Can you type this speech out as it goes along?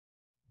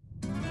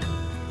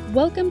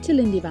Welcome to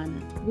Lindy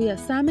Van. We are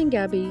Sam and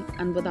Gabi,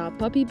 and with our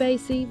puppy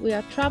Basie, we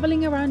are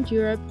traveling around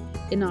Europe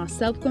in our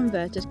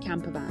self-converted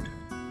camper van.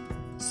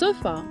 So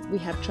far, we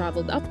have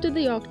traveled up to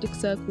the Arctic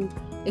Circle,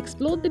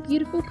 explored the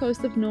beautiful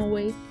coast of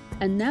Norway,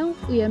 and now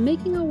we are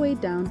making our way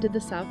down to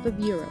the south of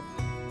Europe.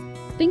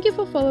 Thank you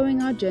for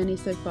following our journey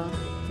so far.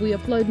 We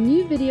upload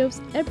new videos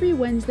every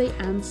Wednesday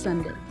and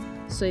Sunday.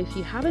 So if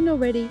you haven't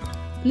already,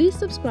 please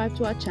subscribe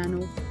to our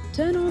channel,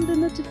 turn on the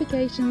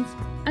notifications,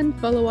 and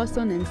follow us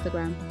on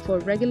Instagram for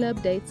regular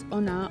updates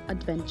on our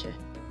adventure.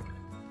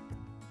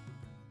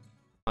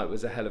 It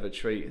was a hell of a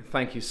treat.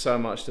 Thank you so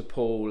much to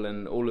Paul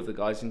and all of the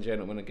guys in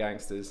Gentlemen and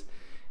Gangsters.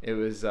 It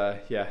was,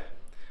 yeah,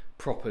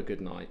 proper good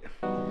night.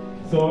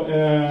 So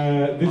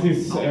this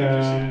is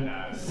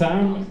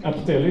Sam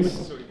and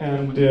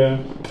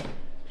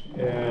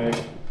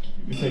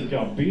we say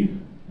Gabi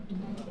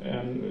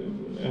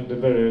and a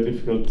very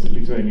difficult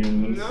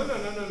Lithuanian. No,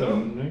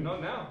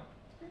 not now.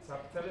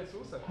 Aptelis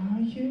also. Ah,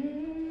 yeah.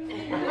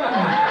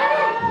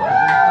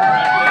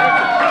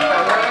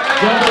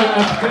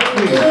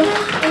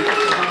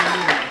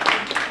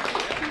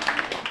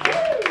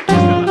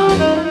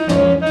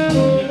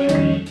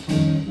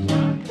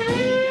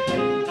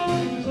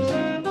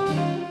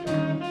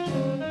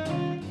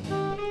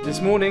 This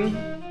morning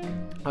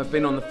I've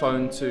been on the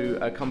phone to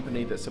a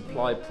company that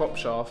supply prop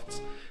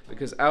shafts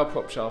because our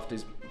prop shaft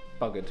is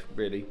buggered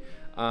really.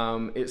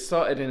 It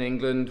started in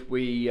England.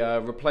 We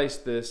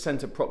replaced the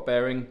centre prop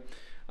bearing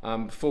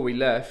before we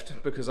left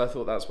because I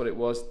thought that's what it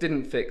was.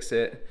 Didn't fix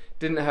it,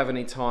 didn't have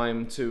any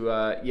time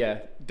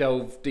to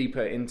delve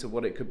deeper into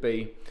what it could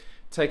be.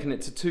 Taken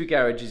it to 2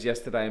 garages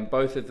yesterday and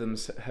both of them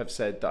have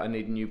said that I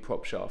need a new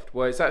prop shaft.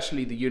 Well, it's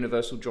actually the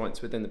universal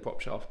joints within the prop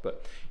shaft,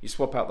 but you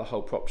swap out the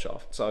whole prop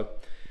shaft. So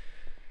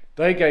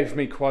they gave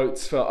me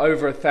quotes for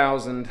over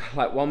 1,000,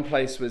 like one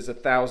place was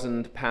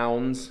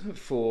 £1,000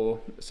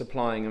 for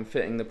supplying and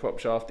fitting the prop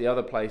shaft, the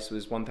other place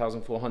was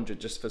 1,400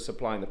 just for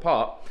supplying the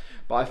part.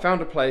 But I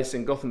found a place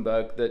in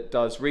Gothenburg that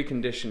does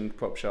reconditioned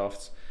prop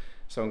shafts,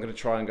 so I'm going to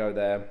try and go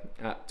there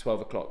at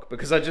 12 o'clock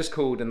because I just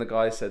called and the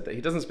guy said that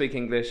he doesn't speak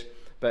English,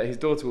 but his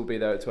daughter will be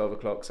there at 12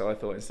 o'clock, so I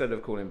thought instead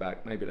of calling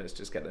back, maybe let's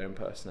just get there in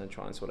person and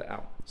try and sort it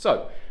out.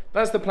 So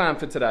that's the plan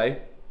for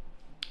today.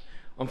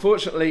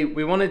 Unfortunately,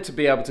 we wanted to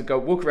be able to go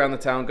walk around the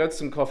town, go to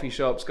some coffee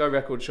shops, go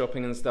record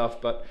shopping and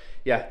stuff, but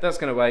yeah, that's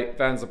going to wait.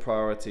 Van's a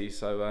priority,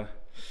 so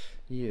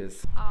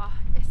yes.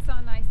 It's so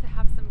nice to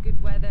have some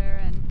good weather,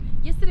 and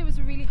yesterday was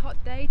a really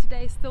hot day,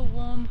 today is still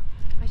warm.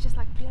 It's just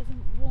like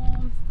pleasant,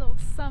 warm, still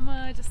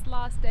summer, just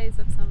last days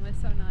of summer,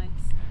 so nice.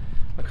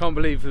 I can't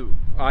believe that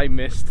I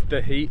missed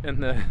the heat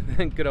and the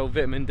good old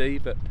vitamin D,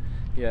 but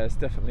yeah, it's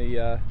definitely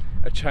a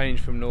change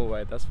from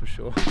Norway, that's for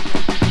sure.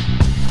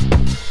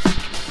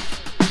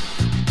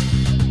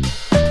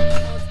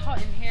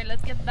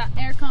 Let's get that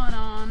aircon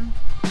on.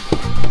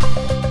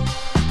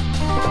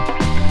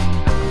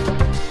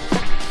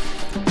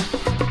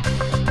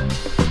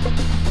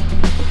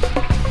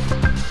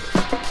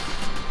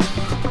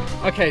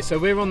 Okay, so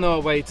we're on our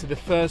way to the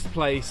first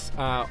place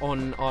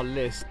on our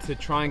list to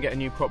try and get a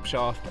new prop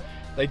shaft.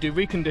 They do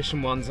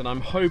reconditioned ones and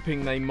I'm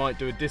hoping they might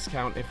do a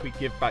discount if we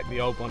give back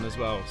the old one as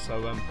well.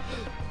 So,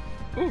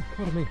 oh,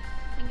 pardon me.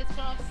 Fingers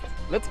crossed.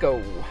 Let's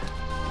go.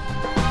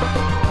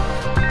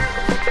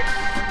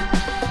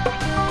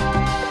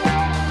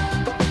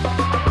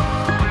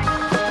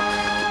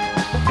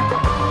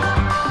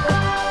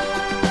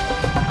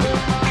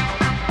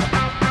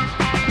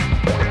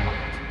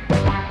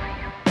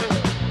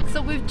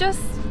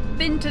 Just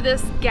been to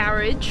this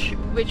garage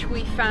which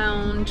we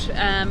found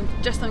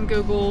just on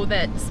Google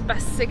that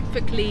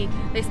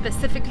they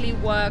specifically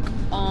work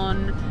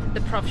on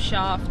the prop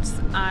shafts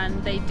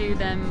and they do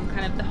them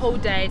kind of the whole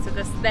day, so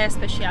that's their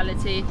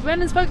speciality. We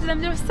went and spoke to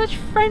them. They were such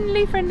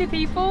friendly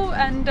people,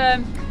 and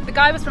the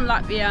guy was from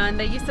Latvia and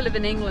they used to live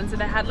in England, so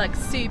they had like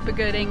super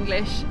good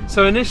English.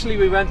 So initially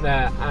we went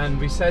there and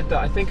we said that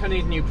I think I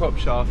need a new prop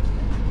shaft.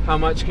 How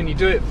much can you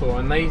do it for?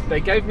 And they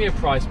gave me a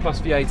price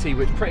plus VAT,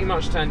 which pretty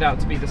much turned out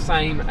to be the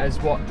same as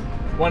what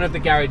one of the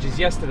garages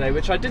yesterday,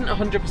 which I didn't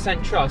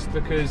 100% trust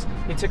because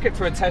he took it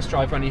for a test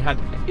drive when he had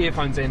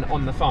earphones in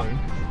on the phone.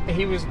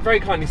 He was very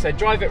kindly said,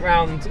 drive it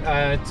round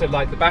to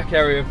like the back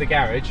area of the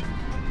garage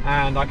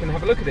and I can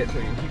have a look at it for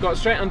you. He got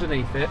straight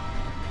underneath it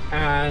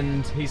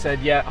and he said,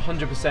 yeah,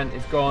 100%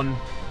 is gone.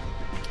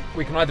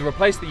 We can either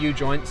replace the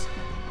U-joints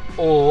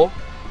or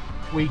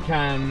we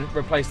can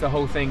replace the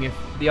whole thing if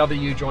the other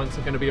U-joints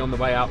are going to be on the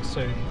way out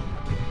soon,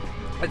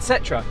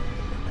 etc.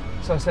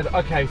 So I said,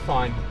 okay,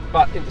 fine,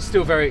 but it was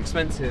still very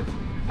expensive.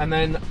 And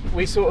then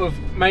we sort of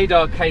made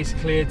our case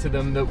clear to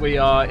them that we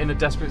are in a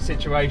desperate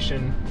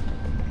situation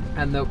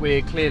and that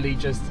we're clearly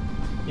just,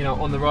 you know,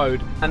 on the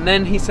road. And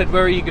then he said,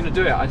 where are you going to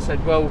do it? I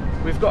said, well,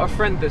 we've got a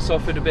friend that's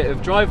offered a bit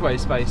of driveway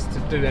space to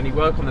do any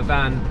work on the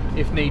van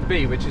if need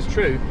be, which is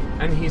true.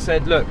 And he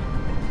said, look,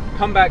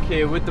 come back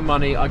here with the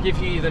money, I'll give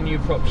you the new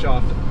prop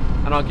shaft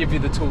and I'll give you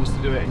the tools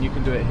to do it and you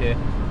can do it here.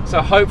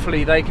 So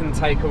hopefully they can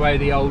take away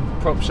the old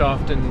prop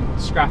shaft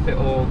and scrap it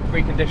or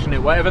recondition it,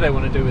 whatever they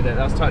want to do with it,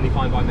 that's totally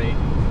fine by me.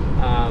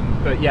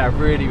 But yeah,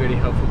 really, really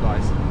helpful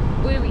guys.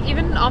 We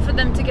even offered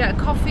them to get a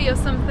coffee or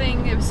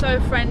something. It was so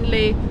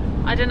friendly.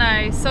 I don't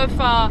know, so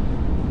far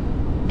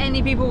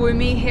any people we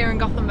meet here in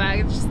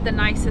Gothenburg are just the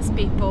nicest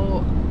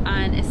people,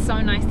 and it's so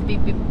nice to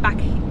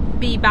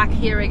be back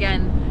here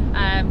again.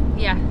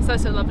 Yeah,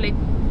 so lovely.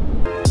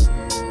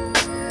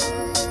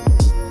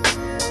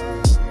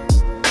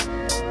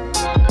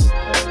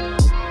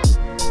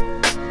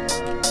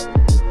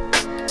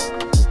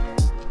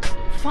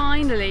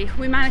 Finally,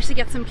 we managed to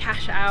get some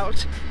cash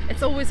out.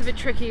 It's always a bit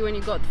tricky when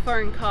you've got the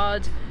foreign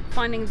card,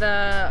 finding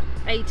the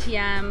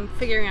ATM,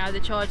 figuring out the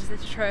charges,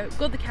 etc.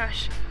 Got the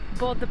cash,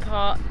 bought the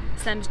part.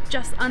 Sam's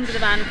just under the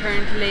van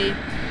currently.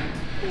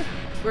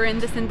 We're in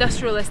this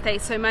industrial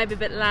estate, so it might be a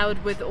bit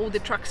loud with all the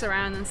trucks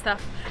around and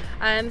stuff.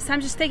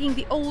 Sam's just taking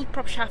the old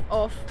prop shaft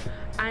off,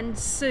 and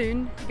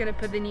soon we're gonna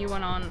put the new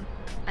one on,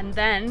 and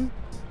then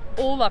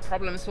all our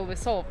problems will be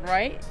solved,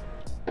 right?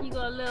 You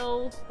got a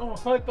little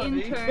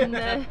intern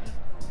there.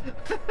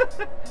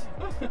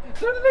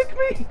 Don't lick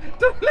me!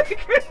 Don't lick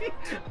me!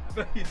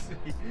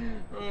 Basically.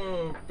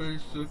 Oh,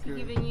 basically.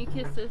 Giving you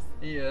kisses.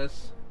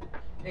 Yes.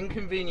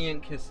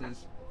 Inconvenient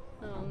kisses.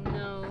 Oh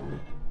no.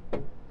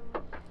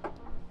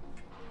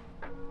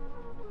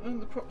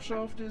 And the prop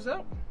shaft is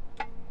out.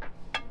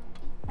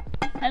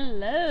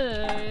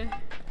 Hello.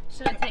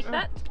 Should I take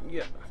that?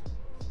 Yeah.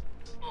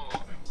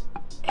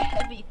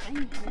 Heavy thing.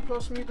 Can you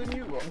pass me the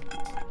new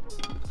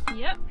one?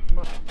 Yep.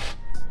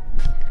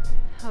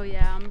 Oh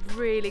yeah, I'm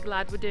really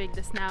glad we're doing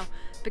this now.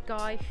 The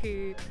guy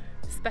who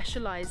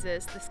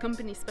specializes, this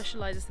company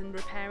specializes in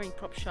repairing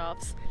prop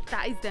shafts.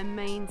 That is their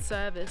main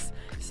service.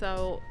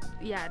 So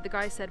yeah, the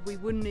guy said we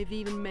wouldn't have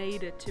even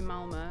made it to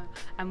Malmö,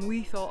 and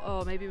we thought,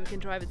 oh, maybe we can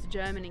drive it to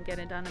Germany and get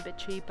it done a bit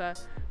cheaper.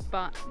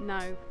 But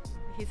no,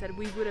 he said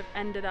we would have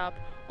ended up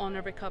on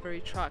a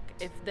recovery truck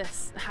if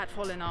this had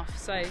fallen off.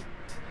 So it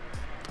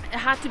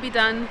had to be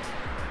done,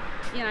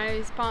 you know,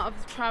 it's part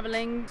of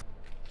traveling.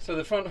 So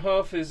the front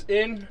half is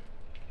in.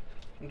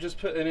 I'm just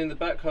putting in the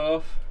back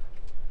half.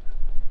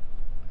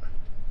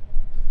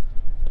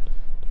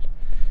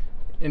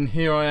 And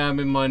here I am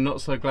in my not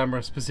so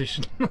glamorous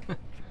position.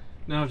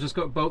 Now I've just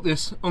got to bolt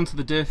this onto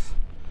the diff.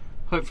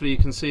 Hopefully you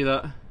can see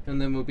that, and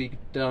then we'll be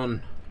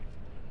done.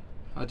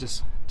 I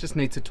just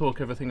need to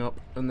torque everything up,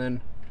 and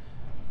then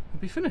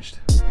we'll be finished.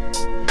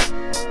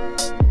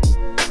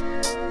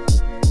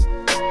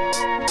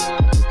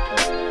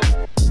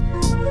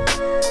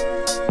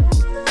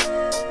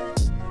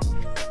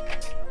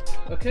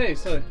 Okay,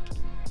 so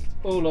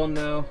all on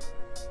now,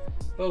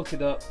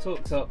 bolted up,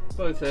 torqued up,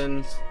 both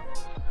ends,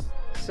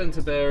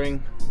 centre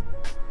bearing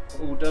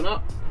all done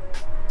up,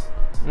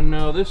 and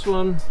now this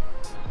one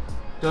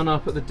done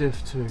up at the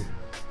diff too.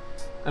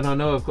 And I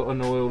know I've got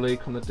an oil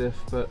leak on the diff,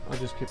 but I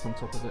just keep on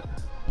top of it.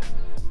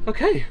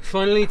 Okay,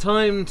 finally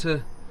time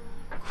to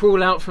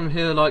crawl out from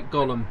here like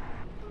Gollum.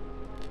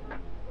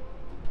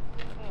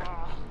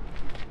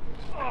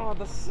 Oh,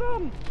 the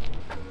sun!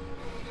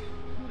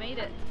 Made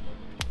it.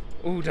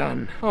 All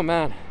done. Oh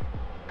man.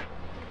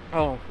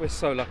 Oh, we're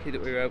so lucky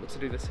that we were able to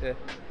do this here.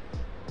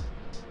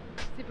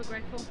 Super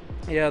grateful.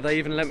 Yeah, they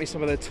even lent me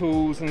some of their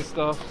tools and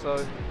stuff,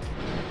 so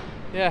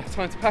yeah,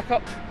 time to pack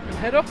up and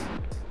head off.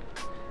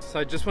 So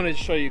I just wanted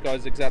to show you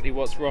guys exactly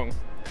what's wrong.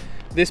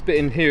 This bit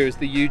in here is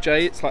the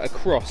UJ, it's like a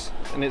cross,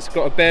 and it's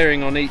got a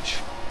bearing on each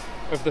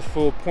of the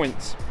 4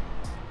 points.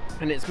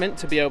 And it's meant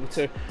to be able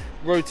to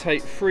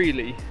rotate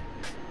freely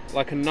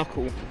like a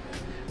knuckle.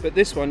 But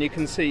this one, you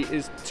can see,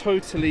 is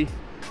totally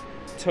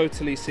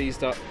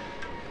seized up,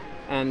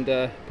 and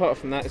apart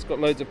from that, it's got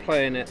loads of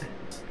play in it,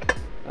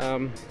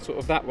 sort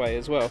of that way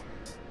as well.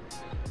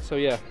 So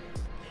yeah,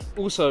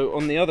 also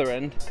on the other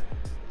end,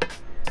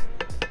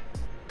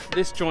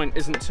 this joint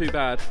isn't too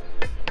bad,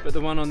 but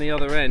the one on the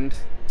other end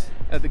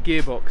at the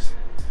gearbox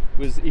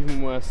was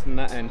even worse than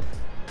that end.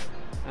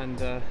 And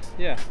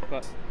yeah,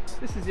 but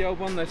this is the old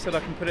one. They've said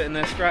I can put it in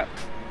their scrap.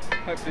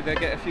 Hopefully they'll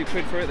get a few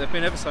quid for it. They've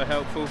been ever so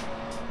helpful,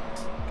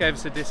 gave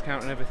us a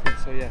discount and everything,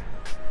 so yeah,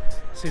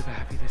 super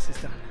happy this is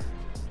done.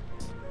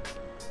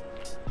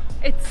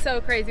 It's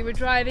so crazy. We're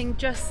driving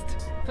just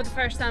for the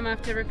first time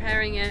after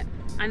repairing it,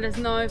 and there's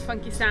no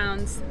funky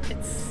sounds.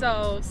 It's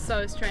so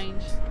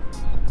strange.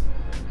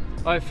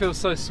 I feel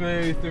so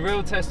smooth. The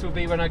real test will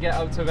be when I get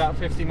up to about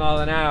 50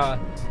 miles an hour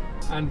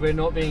and we're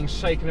not being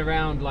shaken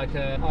around like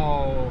a,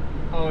 oh,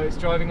 it's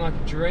driving like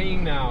a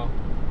dream now.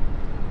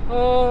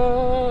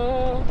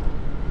 Oh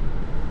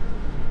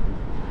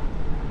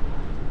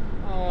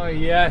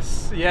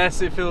yes,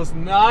 it feels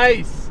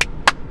nice.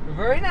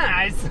 Very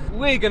nice.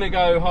 We're gonna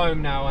go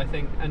home now, I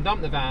think, and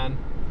dump the van,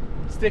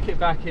 stick it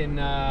back in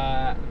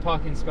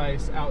parking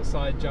space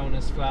outside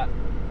Jonah's flat,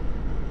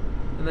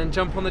 and then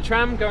jump on the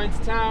tram, go into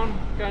town,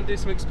 go and do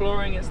some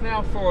exploring. It's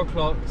now 4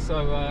 o'clock,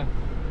 so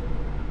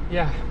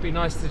yeah, it'd be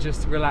nice to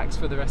just relax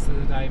for the rest of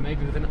the day,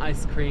 maybe with an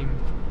ice cream.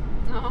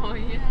 Oh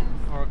yes.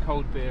 Or a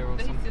cold beer or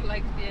something. Basically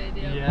like the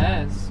idea.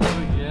 Yes,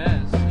 oh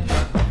yes.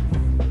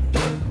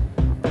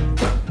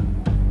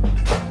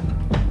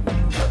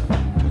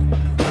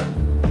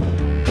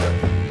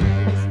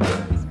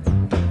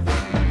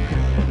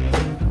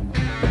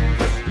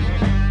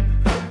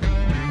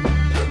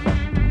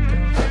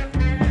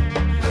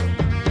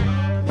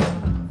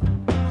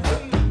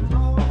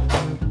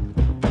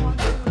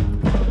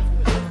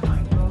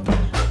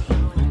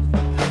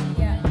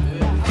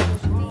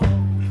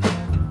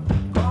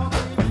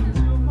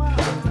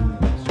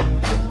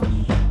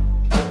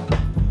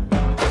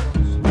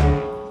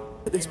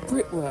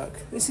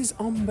 This is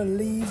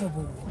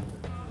unbelievable.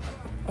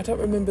 I don't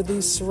remember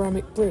these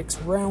ceramic bricks,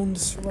 round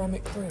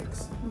ceramic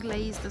bricks.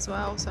 Glazed as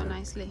well, so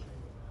nicely.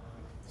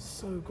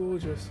 So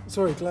gorgeous.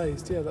 Sorry,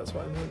 glazed, yeah, that's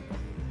what I meant.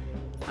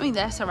 I mean,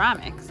 they're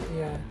ceramics.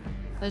 Yeah.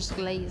 They're just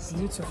glazed.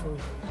 Beautiful.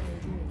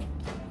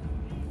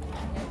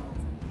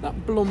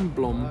 That Blum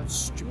Blum,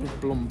 stupid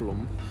Blum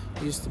Blum,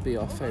 used to be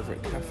our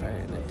favourite cafe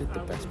and it did the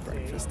best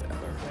breakfast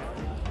ever.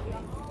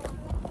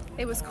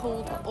 It was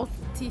called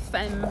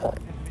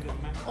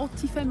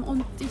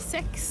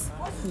 86,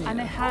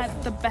 and it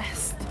had the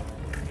best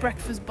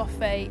breakfast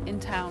buffet in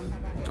town.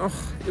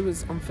 Oh, it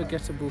was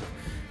unforgettable.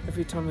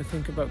 Every time I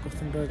think about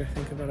Gothenburg, I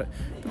think about it.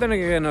 But then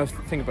again, I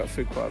think about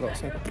food quite a lot,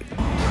 so...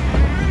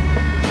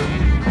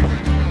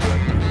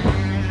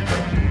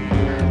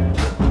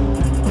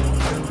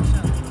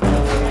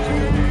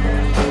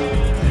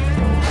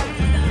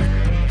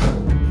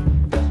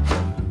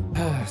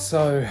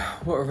 So,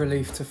 what a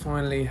relief to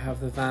finally have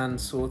the van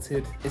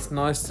sorted. It's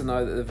nice to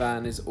know that the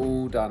van is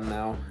all done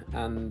now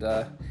and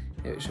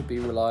it should be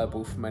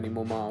reliable for many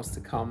more miles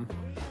to come.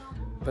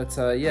 But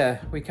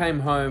yeah, we came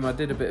home, I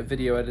did a bit of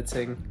video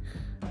editing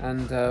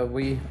and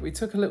we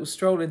took a little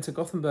stroll into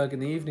Gothenburg in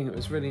the evening. It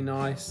was really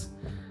nice.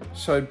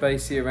 Showed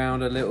Basie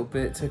around a little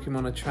bit, took him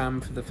on a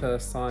tram for the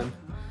first time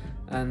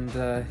and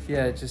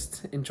yeah,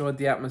 just enjoyed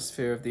the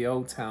atmosphere of the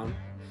old town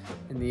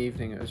in the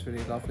evening. It was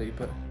really lovely.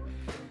 But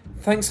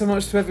thanks so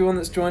much to everyone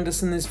that's joined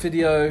us in this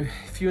video.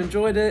 If you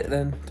enjoyed it,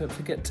 then don't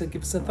forget to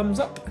give us a thumbs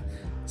up,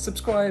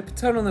 subscribe,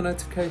 turn on the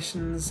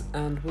notifications,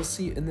 and we'll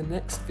see you in the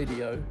next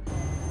video.